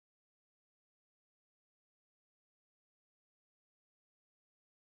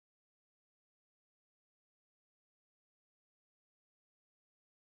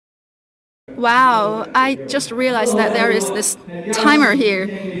Wow, I just realized that there is this timer here.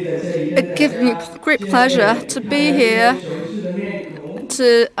 It gives me great pleasure to be here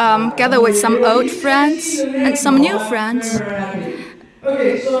to gather with some old friends and some new friends.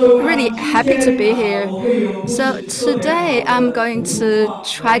 Really happy to be here. So today I'm going to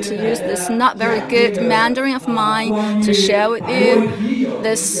try to use this not very good Mandarin of mine to share with you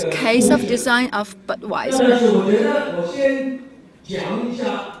this case of design of Budweiser.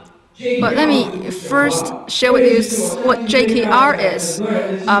 But let me first share with you what JKR is.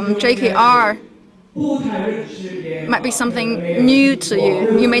 JKR might be something new to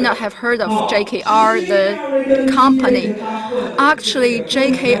you. You may not have heard of JKR, the company. Actually,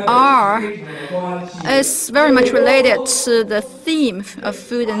 JKR is very much related to the theme of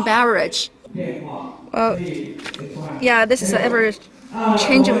food and beverage. Well, yeah, this is an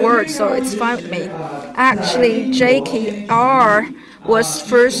ever-changing word, so it's fine with me. Actually, JKR was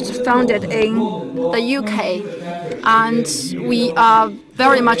first founded in the UK, and we are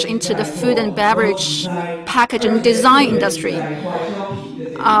very much into the food and beverage packaging design industry.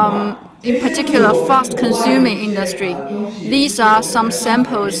 In particular, fast-consuming industry. These are some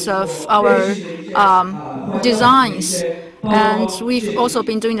samples of our designs, and we've also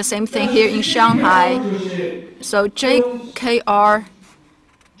been doing the same thing here in Shanghai. So JKR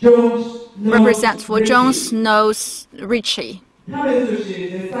represents for Jones, Knows, Ritchie.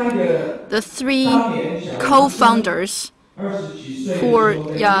 The three co-founders who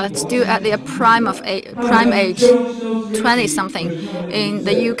are still at their prime age, 20-something in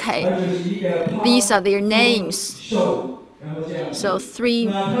the UK. These are their names. So three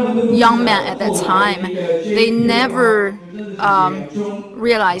young men at that time, they never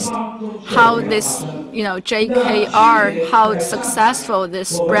realized how this, JKR, how successful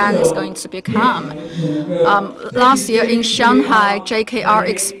this brand is going to become. Last year in Shanghai, JKR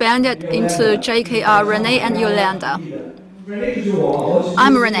expanded into JKR René and Yolanda.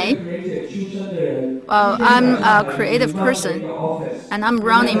 I'm René. I'm a creative person, and I'm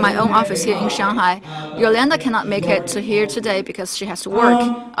running my own office here in Shanghai. Yolanda cannot make it to here today because she has to work,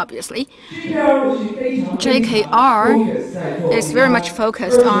 obviously. JKR is very much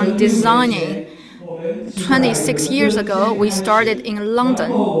focused on designing. 26 years ago, we started in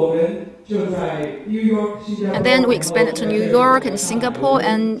London. And then we expanded to New York and Singapore,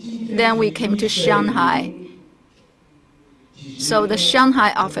 and then we came to Shanghai. So the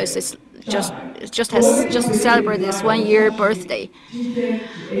Shanghai office is has celebrated its 1-year birthday.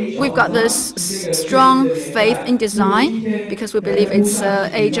 We've got this strong faith in design because we believe it's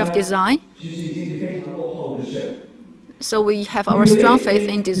an age of design. So we have our strong faith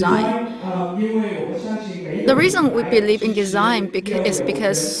in design. The reason we believe in design is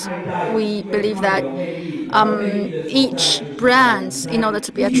because we believe that each brand, in order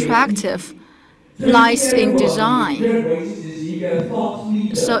to be attractive, lies in design.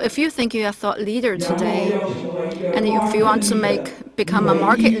 So if you think you're a thought leader today, and if you want to become a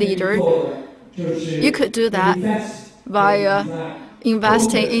market leader, you could do that by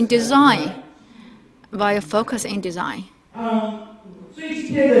investing in design, via focus in design.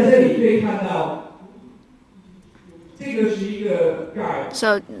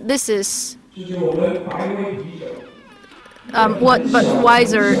 So this is what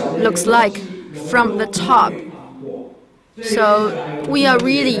Budweiser looks like from the top. So we are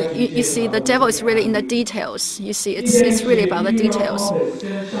really, you see, the devil is really in the details. You see, it's really about the details.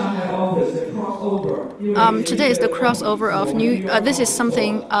 Today is the crossover of this is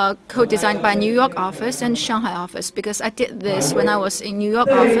something co-designed by New York office and Shanghai office, because I did this when I was in New York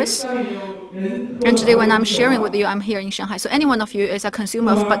office. And today when I'm sharing with you, I'm here in Shanghai. So any one of you is a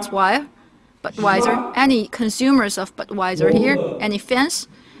consumer of Budweiser, any consumers of Budweiser here, any fans?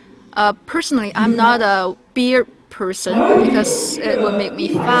 Personally, I'm not a beer person because it would make me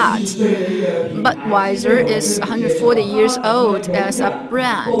fat. Budweiser is 140 years old as a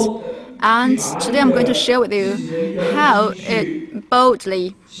brand. And today I'm going to share with you how it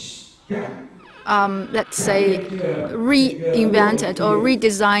boldly, let's say, reinvented or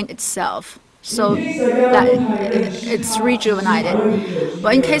redesigned itself so that it's rejuvenated.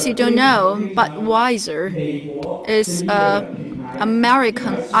 But in case you don't know, Budweiser is an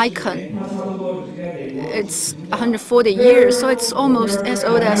American icon. It's 140 years, so it's almost as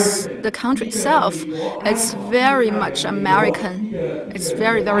old as the country itself. It's very much American. It's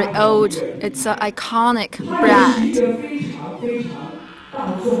very, very old. It's an iconic brand.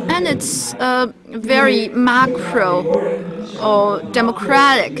 And it's a very macro or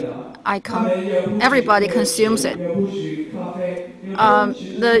democratic icon. Everybody consumes it.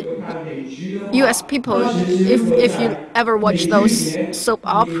 The US people, if you ever watch those soap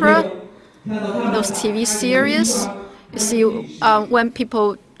opera, those TV series. You see, when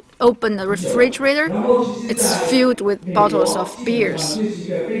people open the refrigerator, it's filled with bottles of beers.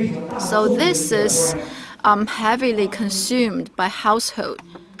 So this is heavily consumed by household.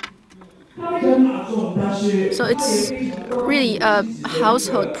 So it's really a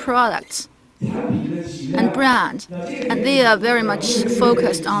household product and brand, and they are very much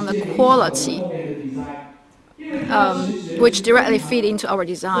focused on the quality, which directly feed into our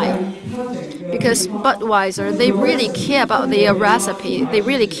design. Because Budweiser, they really care about their recipe. They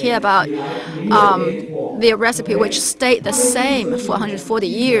really care about their recipe, which stayed the same for 140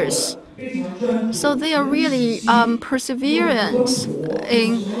 years. So they are really perseverant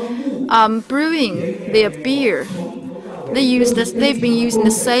in brewing their beer. They've been using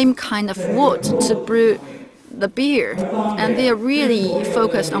the same kind of wood to brew the beer, and they are really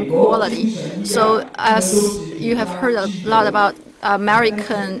focused on quality. So as you have heard a lot about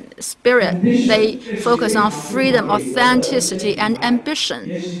American spirit, they focus on freedom, authenticity, and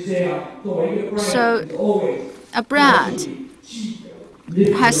ambition. So a brand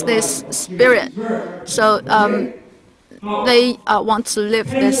has this spirit. So they want to live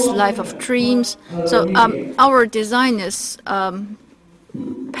this life of dreams. So our design is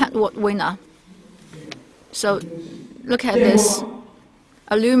Pet Award winner. So look at this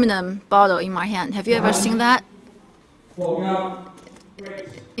aluminum bottle in my hand. Have you ever seen that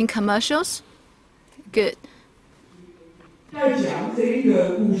in commercials? Good.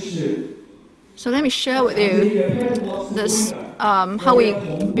 So let me share with you this how we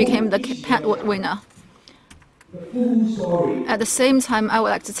became the Pet Award winner. At the same time, I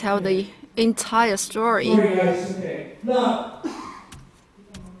would like to tell the entire story.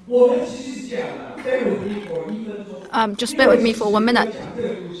 Just bear with me for 1 minute.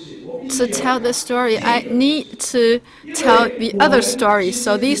 To tell this story, I need to tell the other story.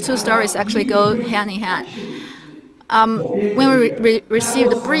 So these two stories actually go hand in hand. When we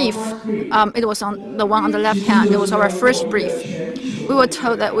received the brief, it was on the one on the left hand. It was our first brief. We were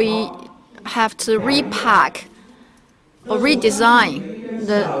told that we have to repack or redesign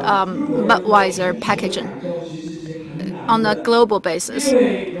the Budweiser packaging on a global basis.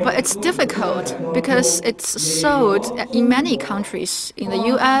 But it's difficult because it's sold in many countries, in the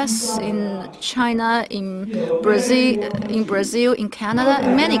US, in China, in Brazil, in Canada,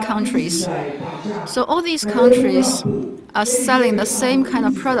 in many countries. So all these countries are selling the same kind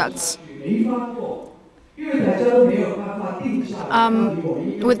of products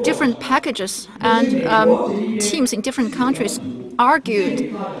with different packages, and teams in different countries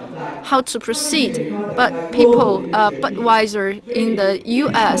argued how to proceed. But people, Budweiser in the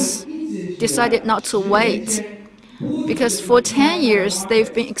US decided not to wait, because for 10 years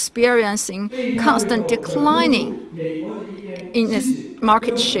they've been experiencing constant declining in its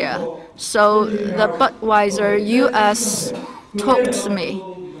market share. So the Budweiser US talked to me,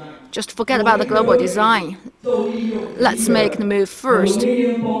 just forget about the global design. Let's make the move first.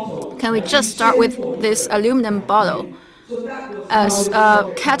 Can we just start with this aluminum bottle as a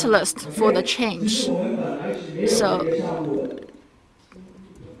catalyst for the change? So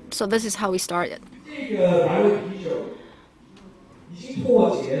this is how we started.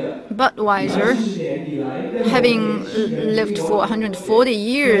 Budweiser, having lived for 140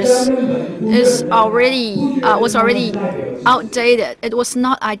 years, was already outdated. It was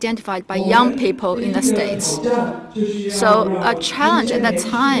not identified by young people in the States. So a challenge at that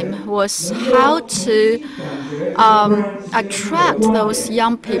time was how to attract those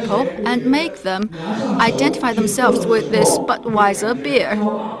young people and make them identify themselves with this Budweiser beer.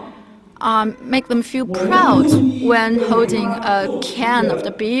 Make them feel proud when holding a can of the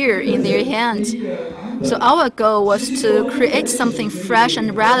beer in their hands. So our goal was to create something fresh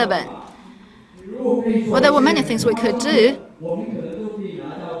and relevant. Well, there were many things we could do.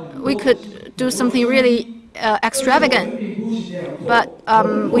 We could do something really extravagant, but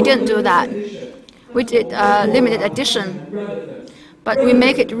we didn't do that. We did limited edition, but we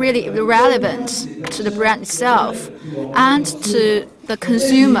make it really relevant to the brand itself and to the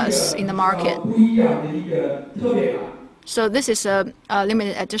consumers in the market. So this is a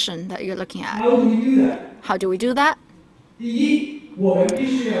limited edition that you're looking at. How do we do that?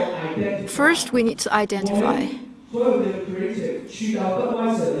 First, we need to identify.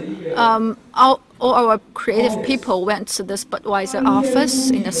 All our creative people went to this Budweiser office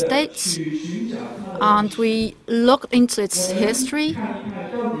in the States, and we looked into its history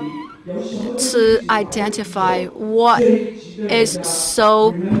to identify what is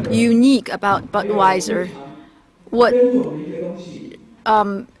so unique about Budweiser, what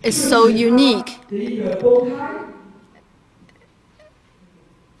is so unique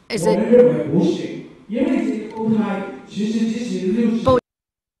is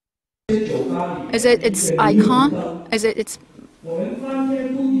it its icon? Is it its?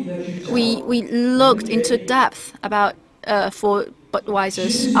 We looked into depth about for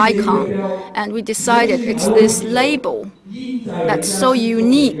Budweiser's icon, and we decided it's this label that's so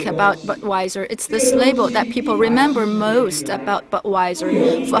unique about Budweiser. It's this label that people remember most about Budweiser.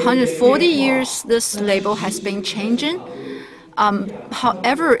 For 140 years, this label has been changing.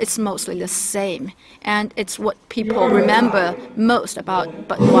 However, it's mostly the same, and it's what people remember most about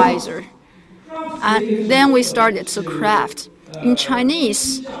Budweiser. And then we started to craft. In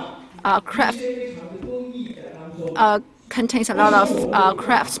Chinese, craft contains a lot of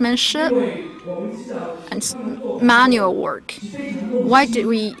craftsmanship and manual work. Why did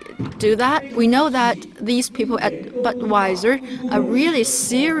we do that? We know that these people at Budweiser are really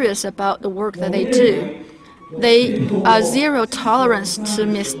serious about the work that they do. They are zero tolerance to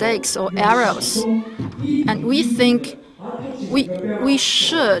mistakes or errors. And we think we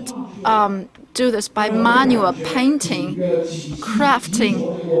should do this by manual painting, crafting.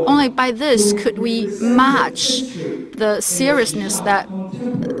 Only by this could we match the seriousness that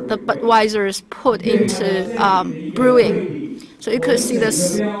the Budweisers put into brewing. So you could see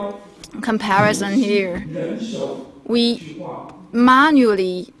this comparison here. We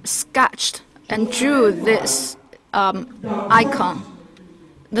manually sketched and drew this icon,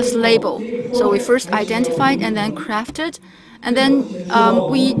 this label. So we first identified and then crafted. And then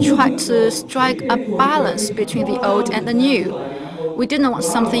we tried to strike a balance between the old and the new. We didn't want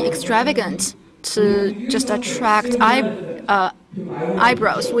something extravagant to just attract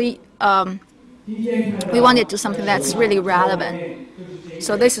eyebrows. We wanted to do something that's really relevant.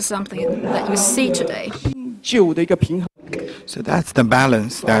 So this is something that you see today. So that's the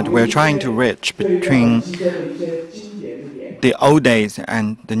balance that we're trying to reach between the old days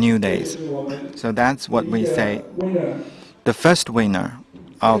and the new days. So that's what we say. The first winner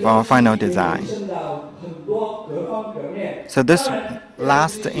of our final design. So this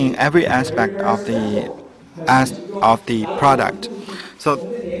lasts in every aspect of the product. So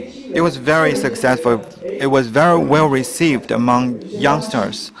it was very successful. It was very well received among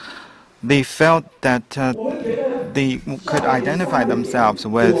youngsters. They felt that they could identify themselves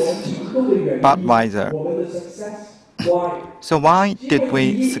with Budweiser. So why did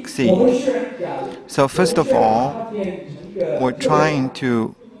we succeed? So first of all, we're trying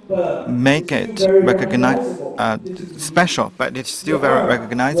to make it special, but it's still very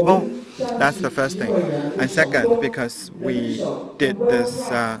recognizable. That's the first thing. And second, because we did this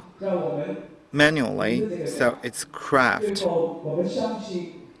manually, so it's craft.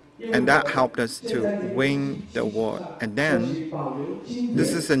 And that helped us to win the award. And then,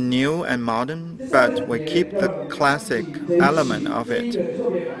 this is a new and modern, but we keep the classic element of it.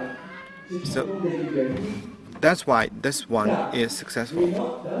 So that's why this one is successful.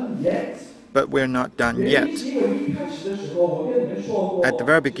 But we're not done yet. At the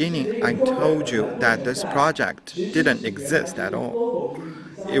very beginning, I told you that this project didn't exist at all.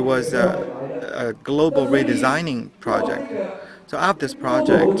 It was a global redesigning project. So after this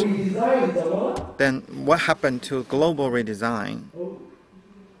project, then what happened to global redesign?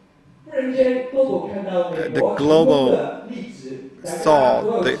 The global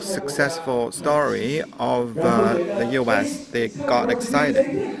saw the successful story of the US. They got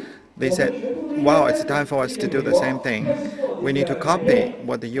excited. They said, wow, it's time for us to do the same thing. We need to copy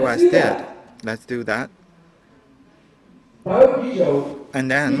what the US did. Let's do that. And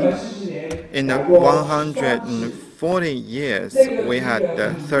then, in the 140 years, we had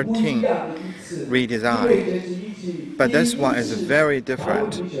 13 redesigned. But this one is very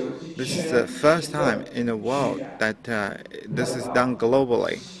different. This is the first time in the world that this is done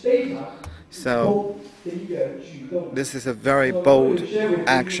globally. So this is a very bold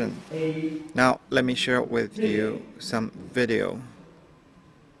action. Now let me share with you some video.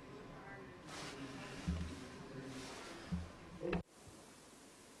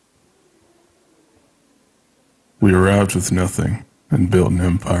 We arrived with nothing and built an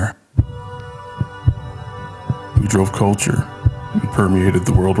empire. We drove culture and permeated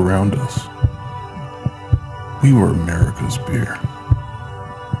the world around us. We were America's beer.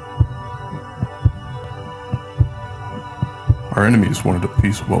 Our enemies wanted a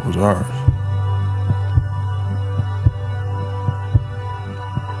piece of what was ours.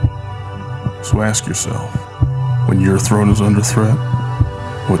 So ask yourself, when your throne is under threat,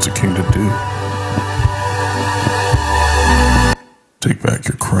 what's a king to do? Take back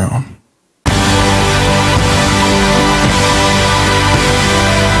your crown.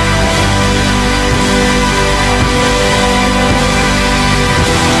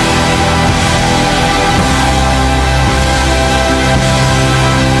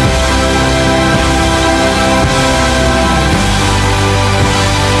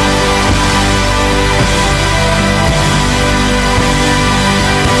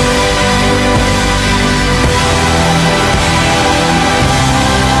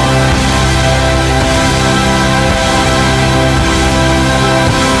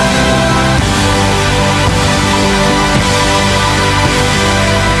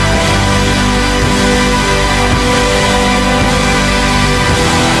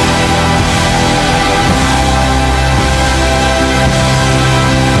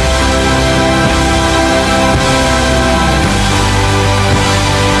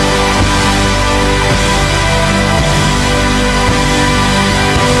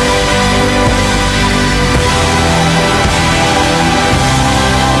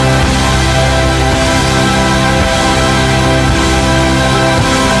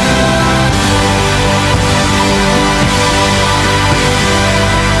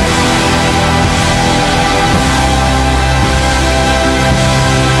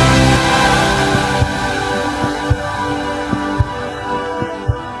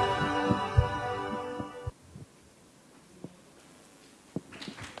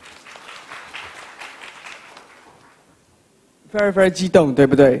 Very 激动，对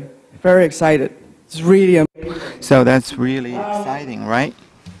不对？ Very excited. It's really amazing. So that's really exciting, right?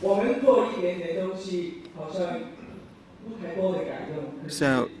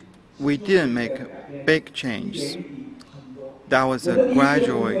 So we didn't make big changes. That was a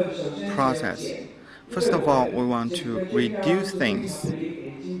gradual process. First of all, we want to reduce things.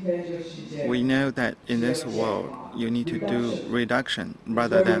 We know that in this world, you need to do reduction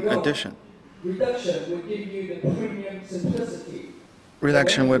rather than addition.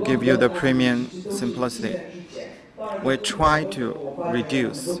 Reduction will give you the premium simplicity. We try to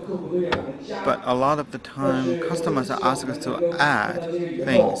reduce, but a lot of the time customers ask us to add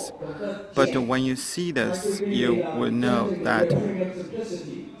things. But when you see this, you will know that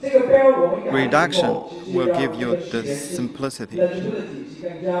reduction will give you the simplicity.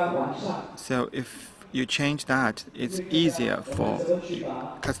 So if you change that, it's easier for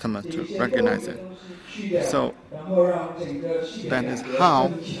customers to recognize it. So that is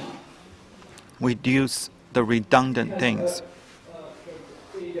how we reduce the redundant things.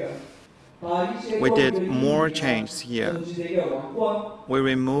 We did more changes here. We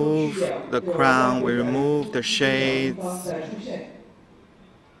remove the crown, we remove the shades.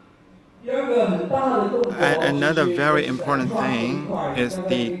 And another very important thing is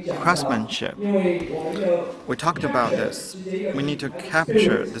the craftsmanship. We talked about this. We need to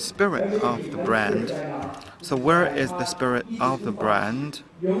capture the spirit of the brand. So where is the spirit of the brand?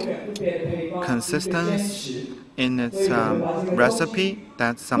 Consistency in its recipe,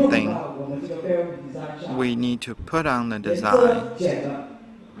 that's something we need to put on the design.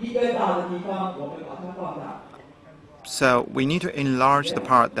 So we need to enlarge the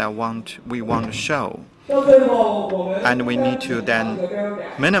part that we want to show. And we need to then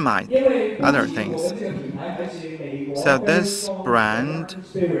minimize other things. So this brand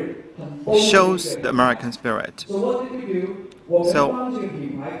shows the American spirit. So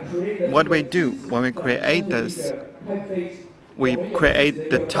what we do when we create this, we create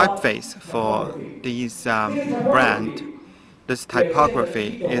the typeface for these brand. This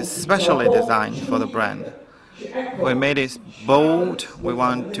typography is specially designed for the brand. We made it bold. We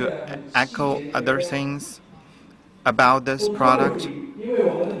want to echo other things about this product.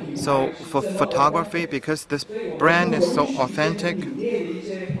 So for photography, because this brand is so authentic,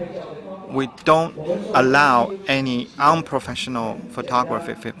 we don't allow any unprofessional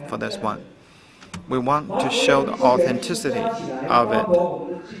photography for this one. We want to show the authenticity of it.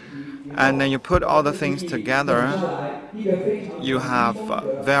 And then you put all the things together, you have a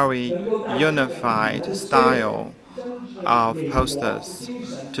very unified style of posters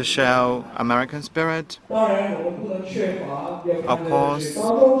to show American spirit. Of course,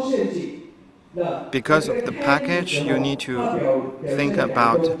 because of the package, you need to think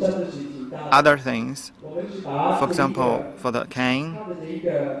about other things. For example, for the cane,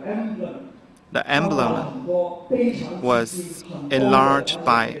 the emblem was enlarged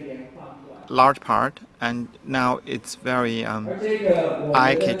by large part, and now it's very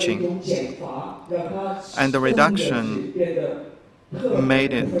eye-catching. And the reduction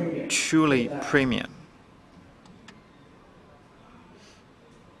made it truly premium.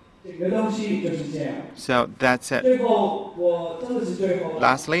 So that's it.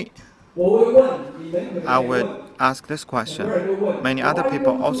 Lastly, I would ask this question. Many other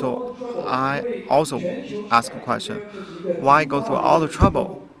people I also ask a question. Why go through all the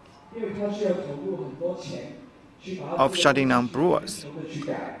trouble of shutting down brewers?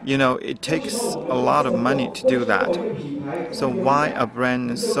 You know, it takes a lot of money to do that. So why a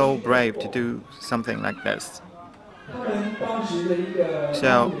brand is so brave to do something like this?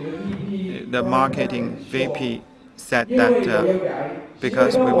 So the marketing VP said that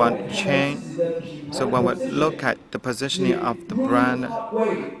because we want change, so when we look at the positioning of the brand,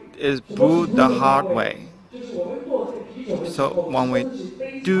 is brewed the hard way. So when we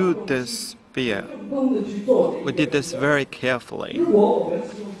do this beer, we did this very carefully.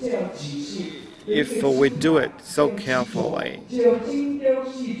 If we do it so carefully,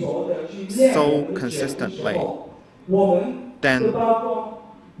 so consistently, then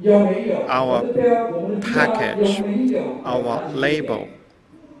our package, our label,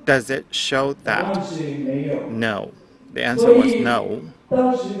 does it show that? No. The answer was no.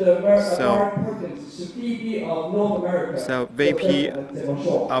 So VP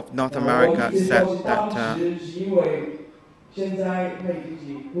of North America said that,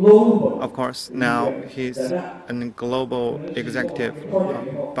 of course, now he's a global executive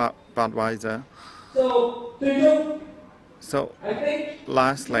of Budweiser. So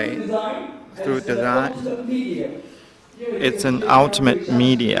lastly, through design, it's an ultimate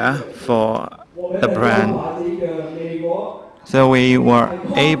media for the brand. So we were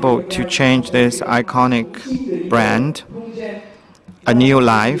able to change this iconic brand a new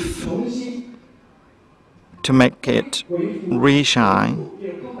life, to make it reshine,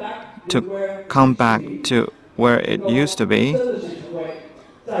 to come back to where it used to be,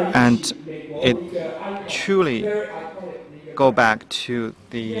 and it truly go back to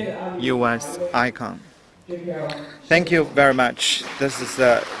the US icon. Thank you very much. This is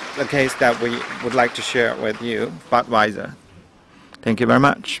the case that we would like to share with you, Budweiser. Thank you very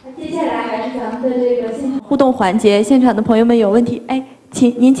much. 接下来还是咱们的这个现场互动环节，现场的朋友们有问题，哎，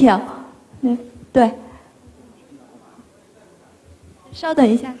您请，对，稍等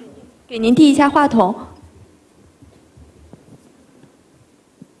一下，给您递一下话筒。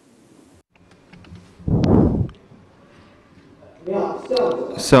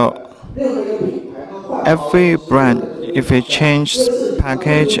 So every brand, if it changes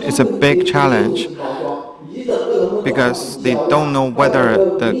package, it's a big challenge because they don't know whether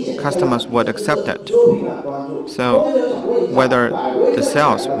the customers would accept it. So whether the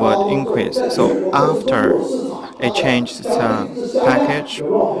sales would increase. So after it changed package,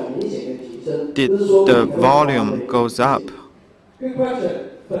 did the volume goes up? Good question,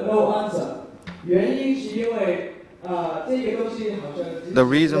 but no answer. 原因是因为 The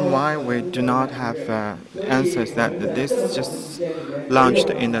reason why we do not have answers that this just launched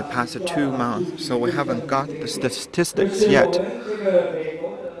in the past 2 months, so we haven't got the statistics yet.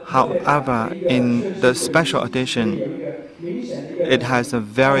 However, in the special edition, it has a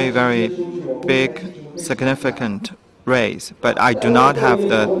very, very big, significant raise, but I do not have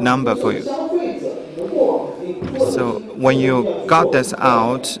the number for you. So when you got this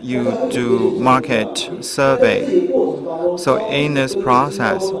out, you do market survey. So in this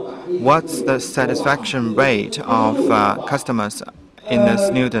process, what's the satisfaction rate of customers in this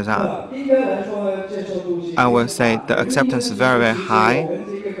new design? I will say the acceptance is very, very high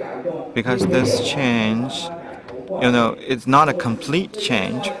because this change, it's not a complete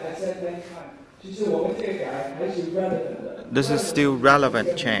change. This is still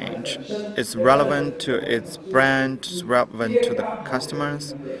relevant change. It's relevant to its brand, it's relevant to the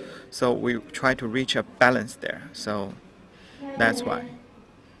customers. So we try to reach a balance there. So that's why.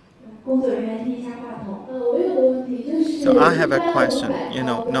 So I have a question.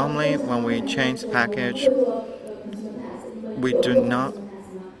 Normally when we change package, we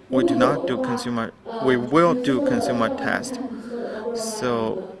will do consumer test.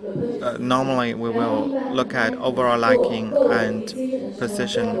 So normally we will look at overall liking and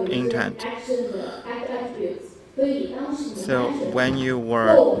position intent. So when you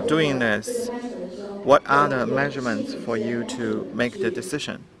were doing this, what are the measurements for you to make the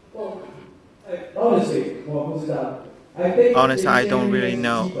decision? Honestly, I don't really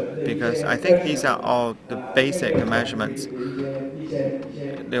know because I think these are all the basic measurements.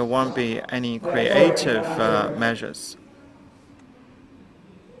 There won't be any creative measures.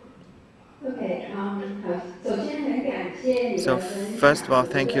 So first of all,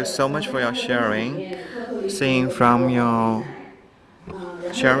 thank you so much for your sharing. Seeing from your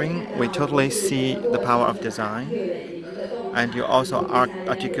sharing, we totally see the power of design. And you also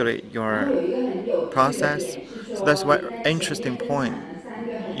articulate your process. So that's one interesting point.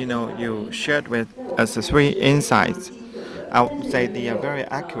 You shared with us the 3 insights. I would say they are very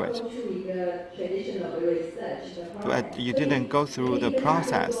accurate. But you didn't go through the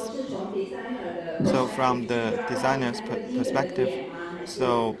process. So from the designer's perspective,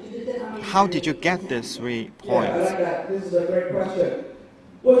 so how did you get these 3 points? This is a great question.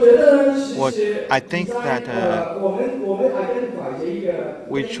 Well, I think that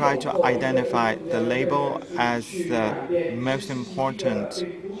we try to identify the label as the most important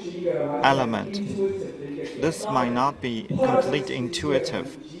element. This might not be completely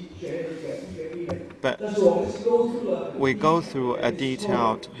intuitive, but we go through a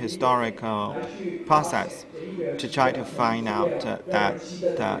detailed historical process to try to find out that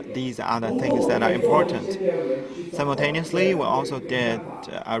these are the things that are important. Simultaneously, we also did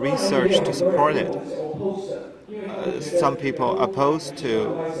research to support it. Some people opposed to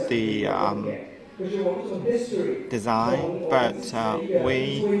the design, but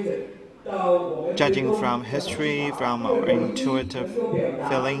we, judging from history, from our intuitive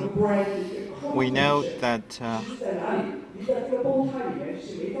feeling, we know that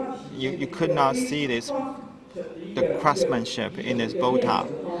you could not see the craftsmanship in this bow tie.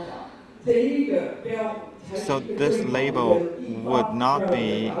 So this label would not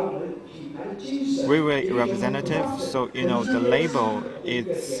be really representative. So the label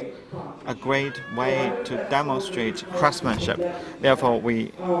is a great way to demonstrate craftsmanship. Therefore,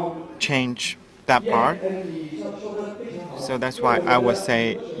 we change that part. So that's why I would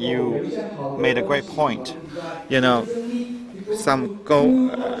say you made a great point. You know, some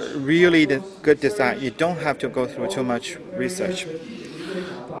really the good design, you don't have to go through too much research.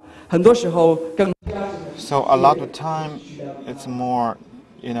 很多时候更 So a lot of time, it's more,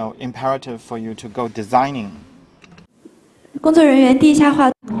 imperative for you to go designing. 工作人员递一下话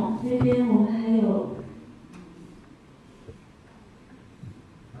筒。这边我们还有。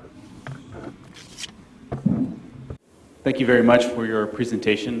 Thank you very much for your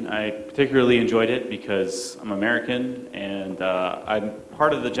presentation. I particularly enjoyed it because I'm American and I'm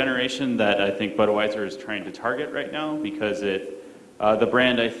part of the generation that I think Budweiser is trying to target right now because the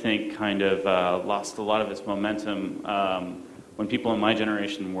brand I think kind of lost a lot of its momentum when people in my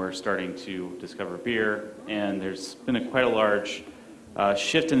generation were starting to discover beer, and there's been quite a large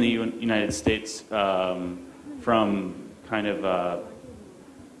shift in the United States from kind of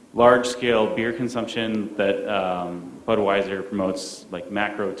large-scale beer consumption that Budweiser promotes, like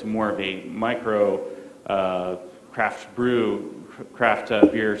macro, to more of a micro craft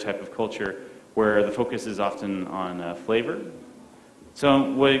beer type of culture, where the focus is often on flavor. So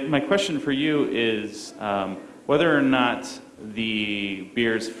my question for you is whether or not the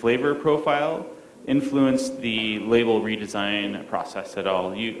beer's flavor profile influenced the label redesign process at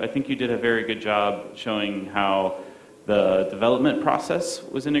all. I think you did a very good job showing how the development process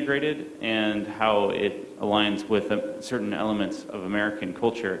was integrated and how it aligns with certain elements of American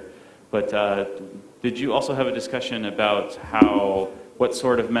culture. But did you also have a discussion about what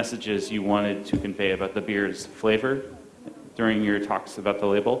sort of messages you wanted to convey about the beer's flavor during your talks about the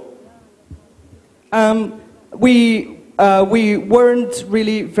label? We weren't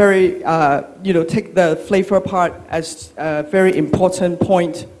really very, take the flavor part as a very important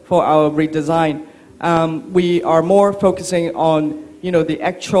point for our redesign. We are more focusing on, the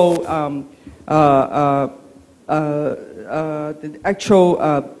actual,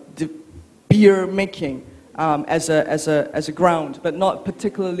 the beer making as a ground, but not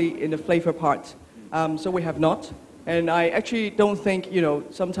particularly in the flavor part. So we have not, and I actually don't think,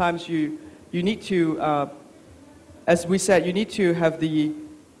 sometimes you need to, as we said, you need to have the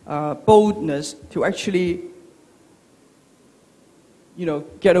boldness to actually,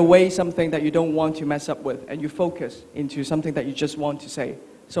 get away something that you don't want to mess up with, and you focus into something that you just want to say.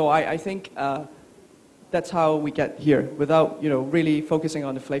 So I think that's how we get here, without, really focusing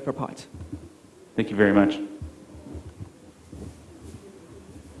on the flavor part. Thank you very much.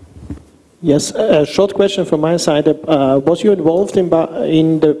 Yes, a short question from my side. Was you involved in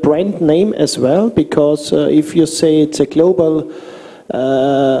the brand name as well? Because if you say it's a global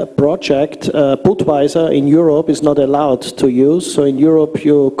project, Budweiser in Europe is not allowed to use. So in Europe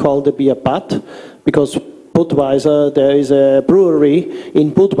you call the beer Bud, because Budweiser, there is a brewery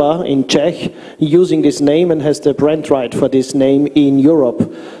in Budva in Czech using this name and has the brand right for this name in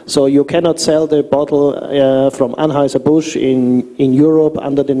Europe. So you cannot sell the bottle from Anheuser-Busch in Europe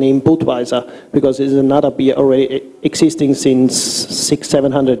under the name Budweiser, because it's another beer already existing since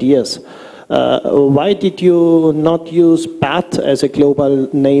 600-700 years. Why did you not use Bud as a global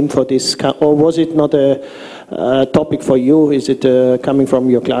name for this, or was it not a topic for you? Is it coming from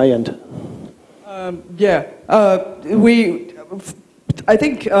your client? I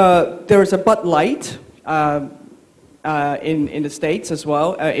think there is a Bud Light in the States as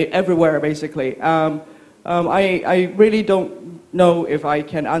well, everywhere basically. I really don't know if I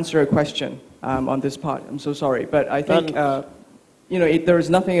can answer a question on this part. I'm so sorry, but I think there is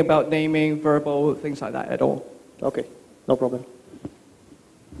nothing about naming, verbal, things like that at all. Okay, no problem.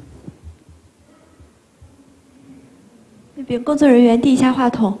 那边工作人员递一下话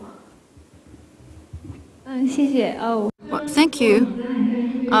筒。 谢谢。Well, thank you.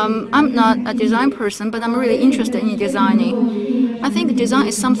 I'm not a design person, but I'm really interested in designing. I think design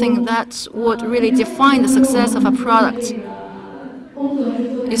is something that would really define the success of a product.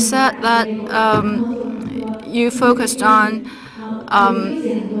 You said that you focused on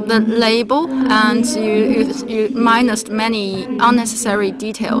the label and you minused many unnecessary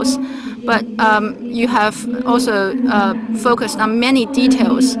details. But you have also focused on many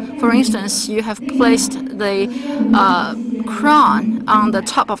details. For instance, you have placed the crown on the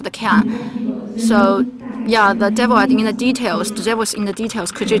top of the can. So, yeah, the devil is in the details. The devil's in the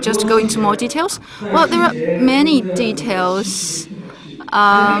details. Could you just go into more details? Well, there are many details.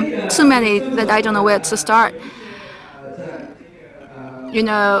 Too many that I don't know where to start.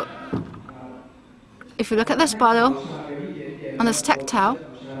 If you look at this bottle on this tactile,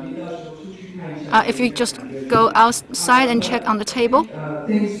 if you just go outside and check on the table,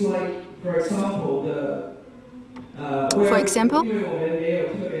 Things like, for example,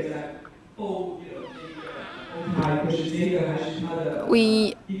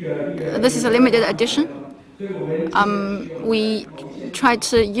 This is a limited edition. We try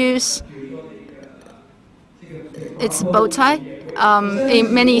to use its bow tie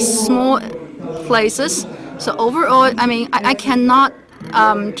in many small places. So overall, I mean, I cannot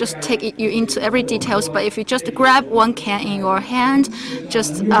just take you into every details, but if you just grab one can in your hand,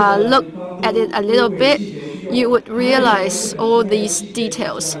 just look at it a little bit, you would realize all these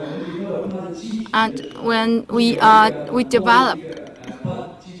details. And when we developed,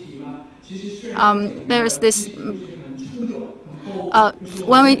 there's this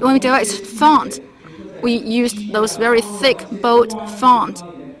when we developed font, we used those very thick, bold font.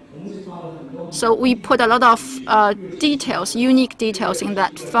 So we put a lot of details, unique details in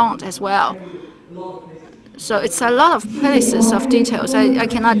that font as well. So it's a lot of places of details. I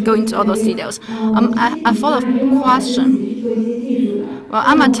cannot go into all those details. A follow-up question. Well,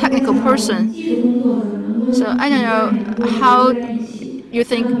 I'm a technical person, so I don't know how you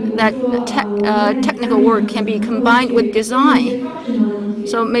think that technical work can be combined with design.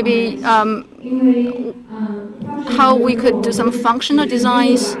 So maybe how we could do some functional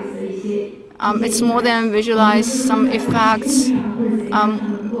designs. It's more than visualize some effects.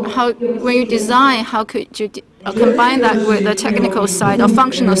 When you design, how could you combine that with the technical side or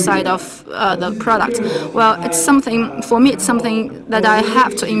functional side of the product? Well, it's something, for me, it's something that I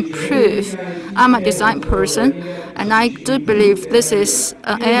have to improve. I'm a design person, and I do believe this is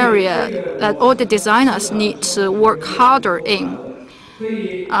an area that all the designers need to work harder in.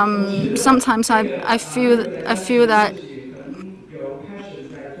 Sometimes I feel that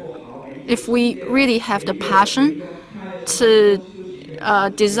if we really have the passion to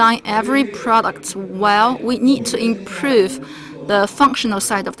design every product well, we need to improve the functional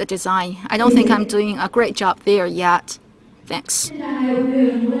side of the design. I don't think I'm doing a great job there yet. Thanks.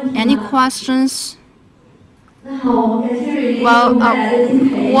 Any questions? Well,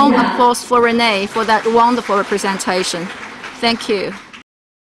 warm applause for René for that wonderful representation. Thank you.